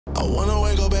I wanna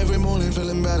wake up every morning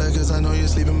feeling better, cause I know you're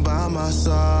sleeping by my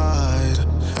side.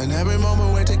 And every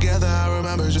moment we're together, I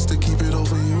remember just to keep it all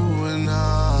for you and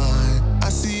I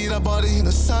see that body in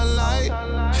the sunlight,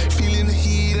 feeling the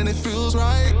heat and it feels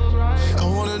right. I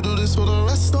wanna do this for the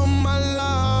rest of my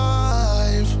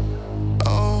life.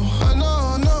 Oh, I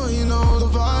know, you know the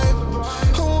vibe.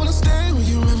 I wanna stay with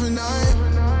you every night.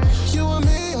 You and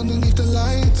me underneath the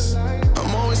lights.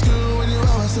 I'm always good when you're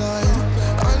outside.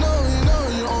 I know,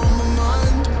 you're on my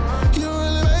mind. You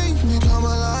really make me come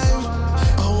alive.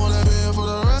 I wanna be here for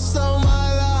the rest of my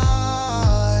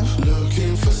life.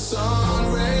 Looking for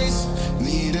sun rays,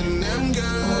 needing them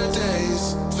good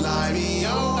days. Fly me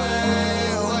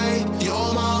away, away.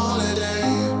 You're my holiday.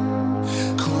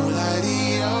 Cool like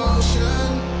the ocean,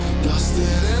 lost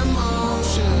in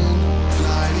emotion.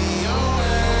 Fly me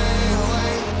away,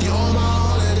 away. You're my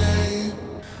holiday.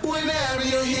 Whenever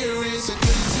you're here, it's a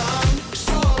good time.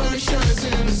 Strawberry shirts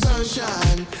in the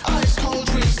sunshine, ice cold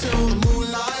drinks till the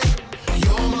moonlight.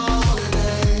 You're my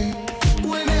holiday.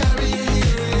 Whenever you're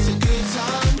here, it's a good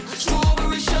time.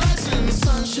 Strawberry shirts in the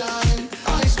sunshine,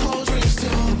 ice cold drinks till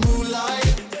the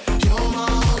moonlight. You're my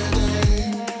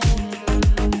holiday.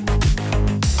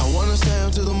 I wanna stay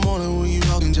up till the morning with you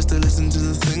talking, just to listen to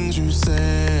the things you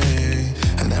say.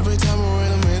 And every time we're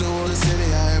in the middle of the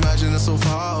city, I imagine it's so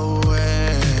far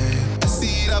away. I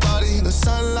see that body in the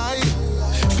sunlight,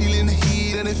 feeling the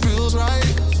heat and it feels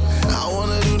right. I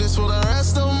wanna do this for the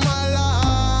rest of my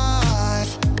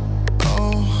life.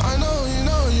 Oh, I know,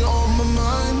 you're on my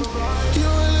mind. You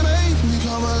really make me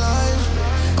come alive.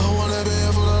 I wanna be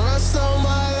here for the rest of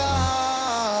my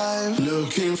life.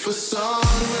 Looking for sun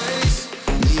rays,